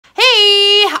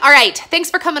All right,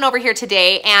 thanks for coming over here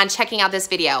today and checking out this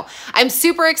video. I'm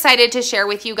super excited to share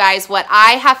with you guys what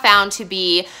I have found to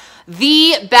be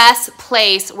the best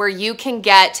place where you can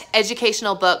get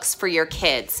educational books for your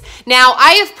kids. Now,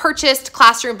 I have purchased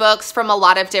classroom books from a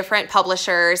lot of different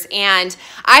publishers, and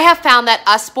I have found that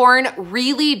Usborne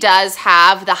really does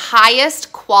have the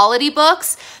highest quality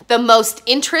books, the most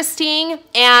interesting,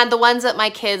 and the ones that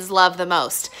my kids love the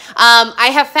most.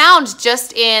 I have found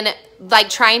just in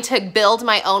trying to build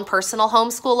my own personal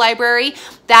homeschool library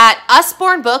that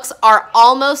Usborne books are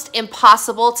almost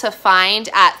impossible to find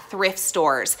at thrift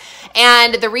stores.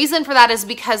 And the reason for that is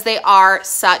because they are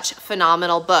such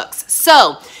phenomenal books.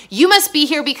 So you must be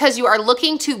here because you are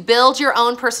looking to build your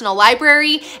own personal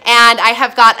library, and I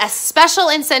have got a special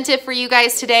incentive for you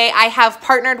guys today. I have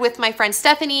partnered with my friend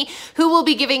Stephanie, who will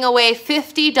be giving away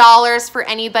 $50 for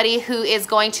anybody who is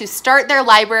going to start their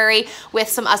library with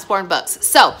some Usborne books.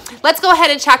 So let's go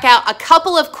ahead and check out a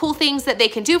couple of cool things that they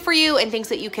can do for you and things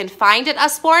that you can find at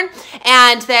Usborne,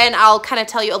 and then I'll kind of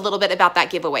tell you a little bit about that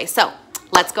giveaway. So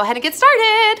let's go ahead and get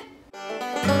started.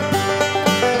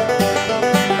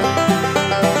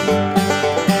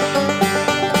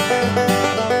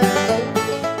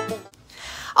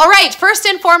 All right, first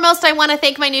and foremost, I want to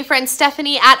thank my new friend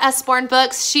Stephanie at Usborne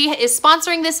Books. She is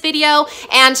sponsoring this video,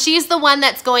 and she's the one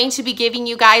that's going to be giving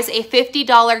you guys a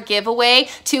 $50 giveaway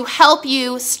to help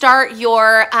you start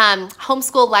your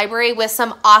homeschool library with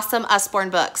some awesome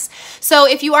Usborne books. So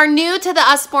if you are new to the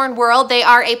Usborne world, they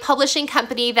are a publishing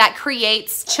company that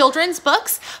creates children's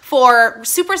books for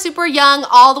super, super young,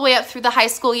 all the way up through the high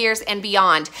school years and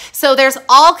beyond. So there's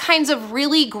all kinds of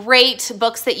really great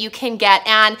books that you can get,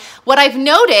 and what I've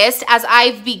noticed as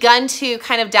I've begun to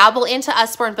kind of dabble into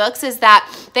Usborne books is that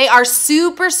they are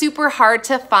super, super hard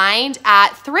to find at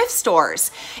thrift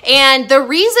stores. And the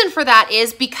reason for that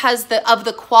is because of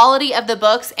the quality of the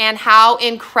books and how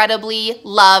incredibly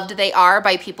loved they are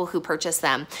by people who purchase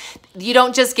them. You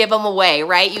don't just give them away,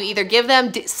 right? You either give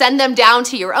them, send them down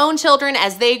to your own children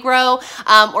as they grow,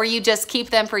 or you just keep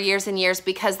them for years and years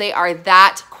because they are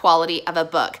that quality of a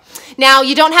book. Now,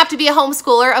 you don't have to be a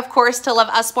homeschooler, of course, to love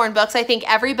Usborne books. I think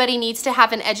everybody needs to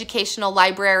have an educational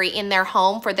library in their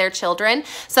home for their children,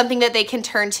 something that they can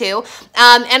turn to.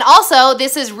 And also,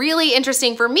 this is really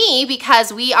interesting for me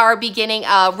because we are beginning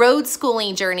a road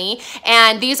schooling journey,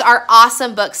 and these are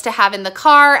awesome books to have in the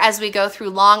car as we go through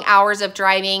long hours of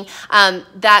driving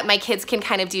that my kids can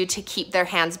kind of do to keep their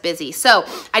hands busy. So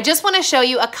I just want to show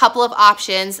you a couple of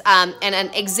options and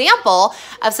an example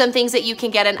of some things that you can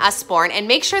get in Usborne, and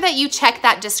make sure that you check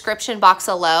that description box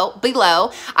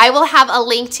below. I will have a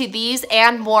link to these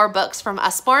and more books from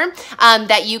Usborne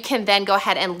that you can then go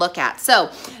ahead and look at. So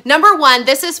number one,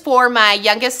 this is for my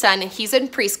youngest son. He's in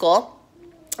preschool.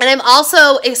 And I'm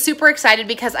also super excited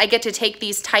because I get to take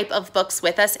these type of books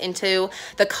with us into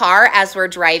the car as we're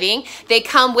driving. They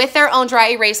come with their own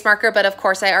dry erase marker, but of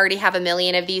course I already have a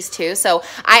million of these too. So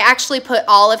I actually put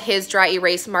all of his dry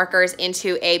erase markers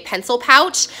into a pencil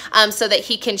pouch so that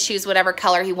he can choose whatever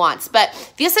color he wants. But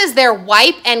this is their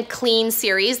Wipe and Clean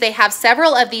series. They have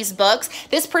several of these books.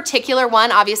 This particular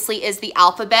one obviously is the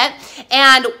alphabet,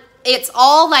 and it's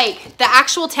all like the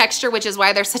actual texture, which is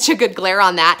why there's such a good glare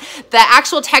on that. The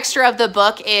actual texture of the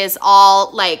book is all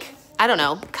like, I don't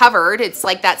know, covered. It's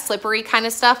like that slippery kind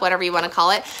of stuff, whatever you want to call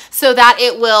it, so that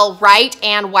it will write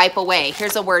and wipe away.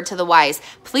 Here's a word to the wise.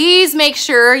 Please make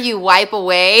sure you wipe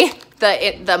away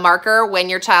the marker when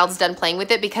your child's done playing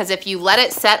with it, because if you let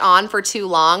it set on for too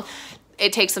long,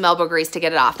 it takes some elbow grease to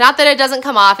get it off. Not that it doesn't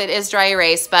come off, it is dry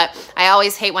erase, but I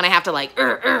always hate when I have to like,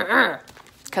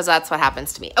 because that's what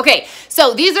happens to me. Okay,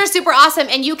 so these are super awesome,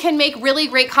 and you can make really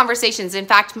great conversations. In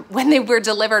fact, when they were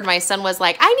delivered, my son was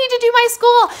like, I need to do my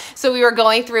school. So we were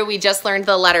going through, we just learned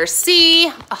the letter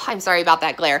C. Oh, I'm sorry about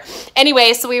that glare.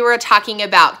 Anyway, so we were talking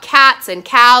about cats and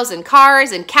cows and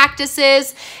cars and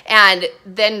cactuses. And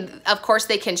then, of course,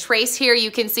 they can trace here.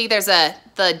 You can see there's the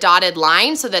dotted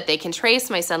line so that they can trace.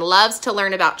 My son loves to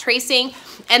learn about tracing.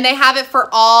 And they have it for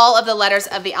all of the letters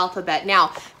of the alphabet.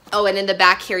 Now, oh, and in the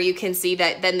back here, you can see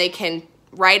that then they can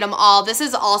write them all. This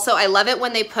is also, I love it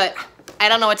when they put, I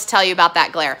don't know what to tell you about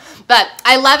that glare, but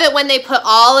I love it when they put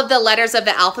all of the letters of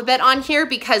the alphabet on here,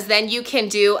 because then you can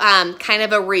do kind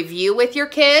of a review with your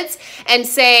kids and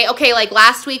say, okay, like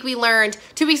last week we learned,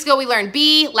 2 weeks ago we learned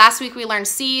B, last week we learned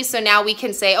C, so now we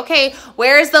can say, okay,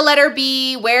 where's the letter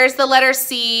B, where's the letter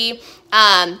C,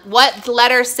 what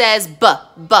letter says B,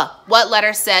 what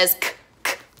letter says K.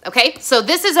 Okay, so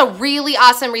this is a really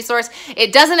awesome resource.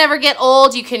 It doesn't ever get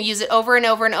old. You can use it over and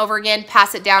over and over again,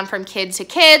 pass it down from kid to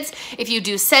kids. If you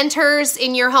do centers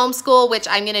in your homeschool, which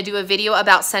I'm gonna do a video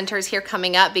about centers here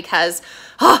coming up, because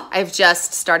oh, I've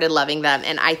just started loving them,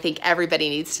 and I think everybody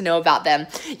needs to know about them.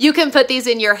 You can put these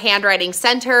in your handwriting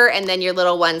center, and then your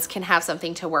little ones can have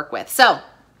something to work with. So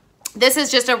this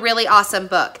is just a really awesome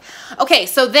book. Okay,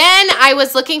 so then I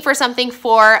was looking for something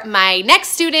for my next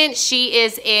student. She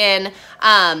is in,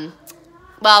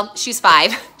 well, she's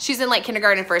 5. She's in like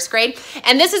kindergarten, 1st grade.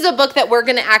 And this is a book that we're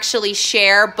gonna actually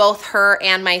share, both her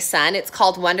and my son. It's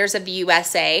called Wonders of the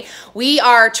USA. We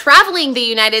are traveling the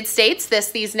United States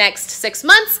these next 6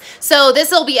 months. So this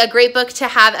will be a great book to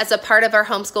have as a part of our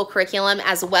homeschool curriculum,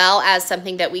 as well as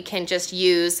something that we can just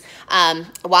use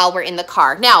while we're in the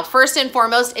car. Now, first and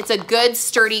foremost, it's a good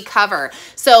sturdy cover.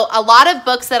 So a lot of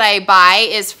books that I buy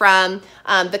is from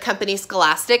the company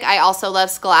Scholastic. I also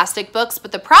love Scholastic books,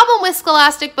 but the problem with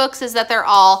Scholastic books is that they're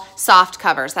all soft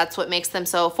covers. That's what makes them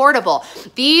so affordable.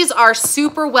 These are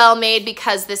super well made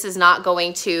because this is not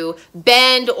going to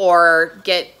bend or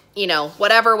get, you know,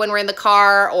 whatever when we're in the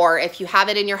car, or if you have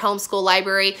it in your homeschool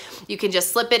library, you can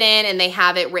just slip it in and they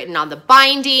have it written on the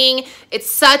binding. It's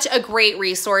such a great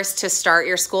resource to start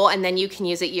your school, and then you can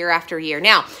use it year after year.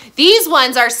 Now, these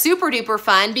ones are super duper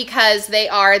fun because they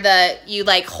are you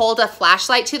like hold a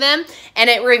flashlight to them and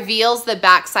it reveals the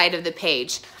back side of the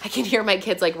page. I can hear my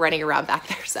kids like running around back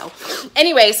there. So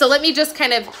anyway, so let me just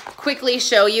kind of quickly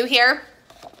show you here.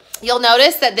 You'll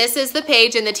notice that this is the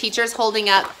page and the teacher's holding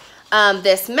up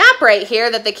this map right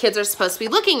here that the kids are supposed to be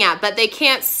looking at, but they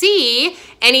can't see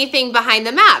anything behind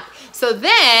the map. So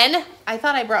then, I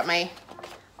thought I brought my,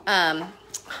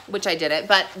 which I didn't,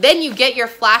 but then you get your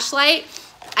flashlight.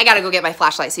 I gotta go get my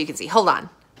flashlight so you can see. Hold on.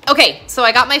 Okay, so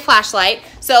I got my flashlight.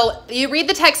 So you read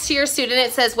the text to your student.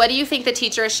 It says, what do you think the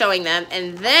teacher is showing them?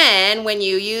 And then when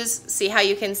you see how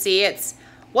you can see, it's,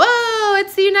 whoa,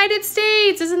 it's the United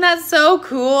States. Isn't that so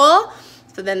cool?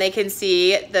 So then they can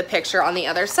see the picture on the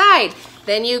other side.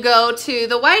 Then you go to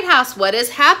the White House. What is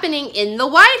happening in the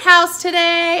White House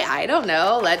today? I don't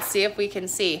know. Let's see if we can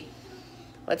see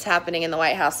what's happening in the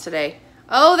White House today.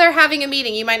 Oh, they're having a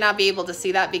meeting. You might not be able to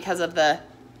see that because of the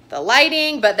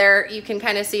lighting, but you can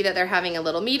kind of see that they're having a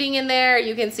little meeting in there.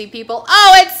 You can see people.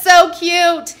 Oh, it's so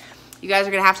cute. You guys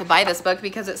are gonna have to buy this book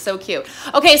because it's so cute.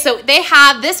 Okay, so they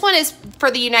have, this one is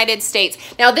for the United States.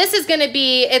 Now this is gonna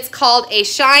be, it's called a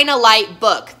Shine a Light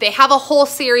book. They have a whole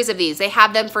series of these. They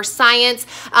have them for science.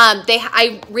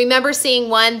 I remember seeing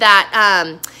one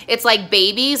that it's like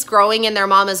babies growing in their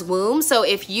mama's womb. So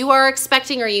if you are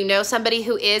expecting, or you know somebody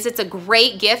who is, it's a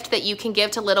great gift that you can give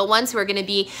to little ones who are gonna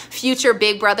be future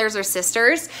big brothers or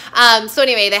sisters. So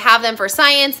anyway, they have them for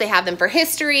science, they have them for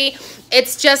history.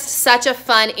 It's just such a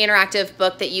fun, interactive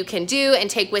book that you can do and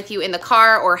take with you in the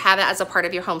car, or have it as a part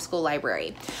of your homeschool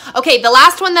library. Okay, the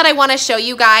last one that I want to show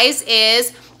you guys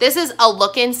is, this is a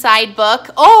look inside book.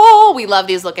 Oh, we love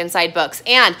these look inside books.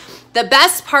 And the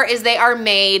best part is they are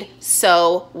made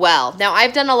so well. Now,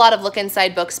 I've done a lot of look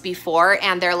inside books before,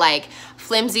 and they're like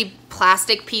flimsy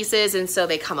plastic pieces, and so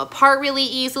they come apart really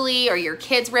easily, or your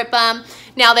kids rip them.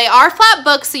 Now, they are flat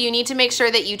books, so you need to make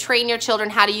sure that you train your children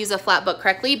how to use a flat book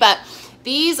correctly, but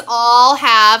these all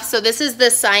have, so this is the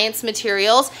science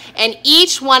materials, and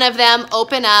each one of them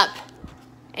open up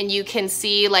and you can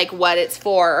see like what it's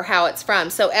for or how it's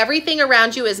from. So everything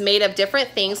around you is made of different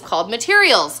things called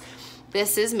materials.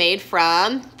 This is made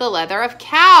from the leather of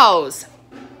cows.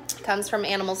 It comes from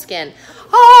animal skin.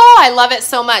 Oh, I love it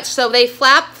so much. So they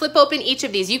flip open each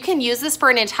of these. You can use this for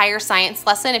an entire science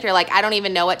lesson if you're like, I don't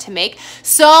even know what to make.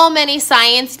 So many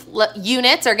science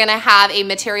units are gonna have a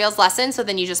materials lesson, so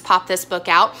then you just pop this book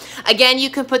out. Again, you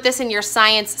can put this in your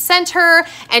science center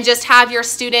and just have your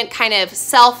student kind of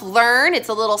self-learn. It's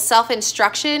a little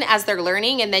self-instruction as they're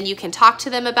learning, and then you can talk to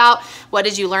them about, what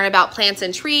did you learn about plants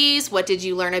and trees? What did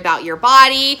you learn about your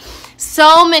body?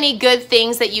 So many good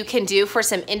things that you can do for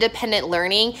some independent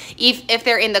learning. If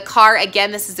they're in the car,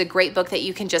 again, this is a great book that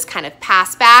you can just kind of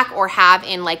pass back or have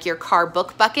in like your car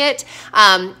book bucket,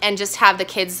 and just have the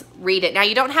kids read it. Now,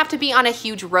 you don't have to be on a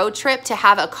huge road trip to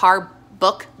have a car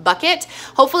book bucket.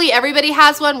 Hopefully everybody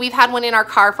has one. We've had one in our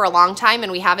car for a long time,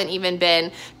 and we haven't even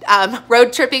been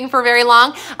road tripping for very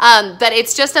long. But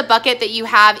it's just a bucket that you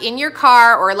have in your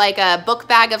car, or like a book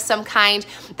bag of some kind,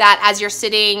 that as you're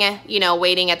sitting, you know,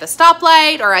 waiting at the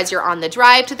stoplight, or as you're on the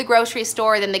drive to the grocery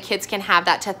store, then the kids can have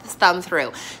that to thumb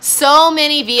through. So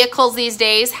many vehicles these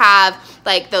days have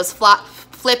like those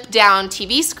flip down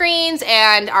TV screens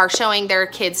and are showing their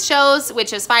kids shows,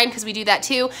 which is fine because we do that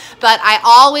too. But I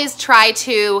always try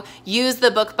to use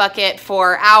the book bucket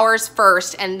for hours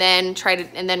first, and then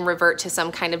revert to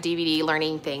some kind of DVD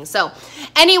learning thing. So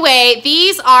anyway,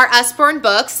 these are Usborne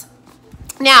books.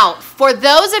 Now, for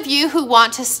those of you who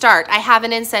want to start, I have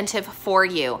an incentive for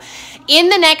you. in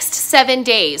the next 7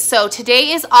 days. So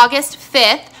today is August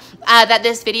 5th. That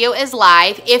this video is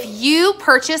live. If you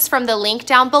purchase from the link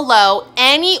down below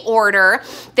any order,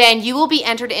 then you will be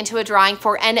entered into a drawing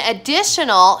for an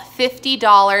additional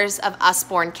 $50 of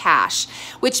Usborne cash,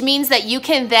 which means that you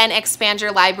can then expand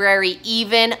your library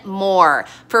even more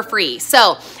for free.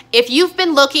 So if you've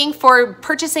been looking for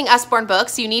purchasing Usborne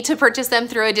books, you need to purchase them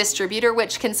through a distributor,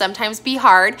 which can sometimes be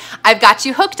hard. I've got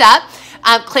you hooked up.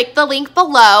 Click the link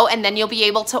below and then you'll be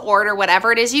able to order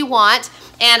whatever it is you want.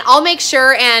 And I'll make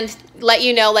sure and let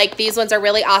you know, like, these ones are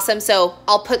really awesome. So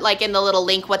I'll put like in the little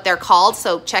link what they're called.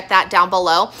 So check that down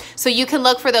below. So you can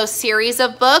look for those series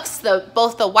of books,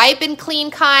 both the wipe and clean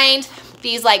kind,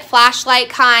 these like flashlight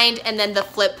kind, and then the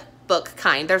flip book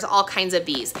kind. There's all kinds of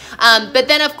these. But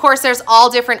then of course there's all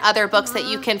different other books that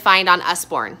you can find on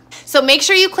Usborne. So make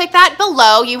sure you click that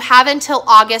below. You have until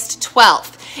August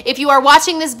 12th. If you are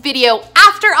watching this video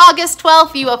after August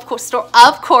 12th, you of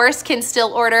course can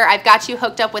still order. I've got you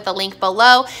hooked up with a link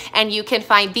below and you can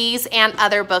find these and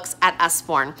other books at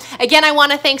Usborne. Again, I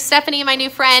want to thank Stephanie, my new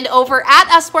friend over at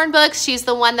Usborne Books. She's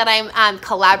the one that I'm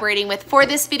collaborating with for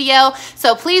this video.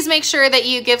 So please make sure that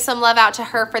you give some love out to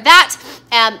her for that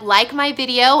and like my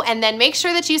video, and then make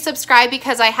sure that you subscribe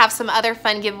because I have some other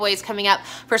fun giveaways coming up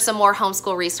for some more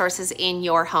homeschool resources in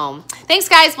your home. Thanks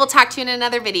guys, we'll talk to you in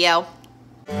another video.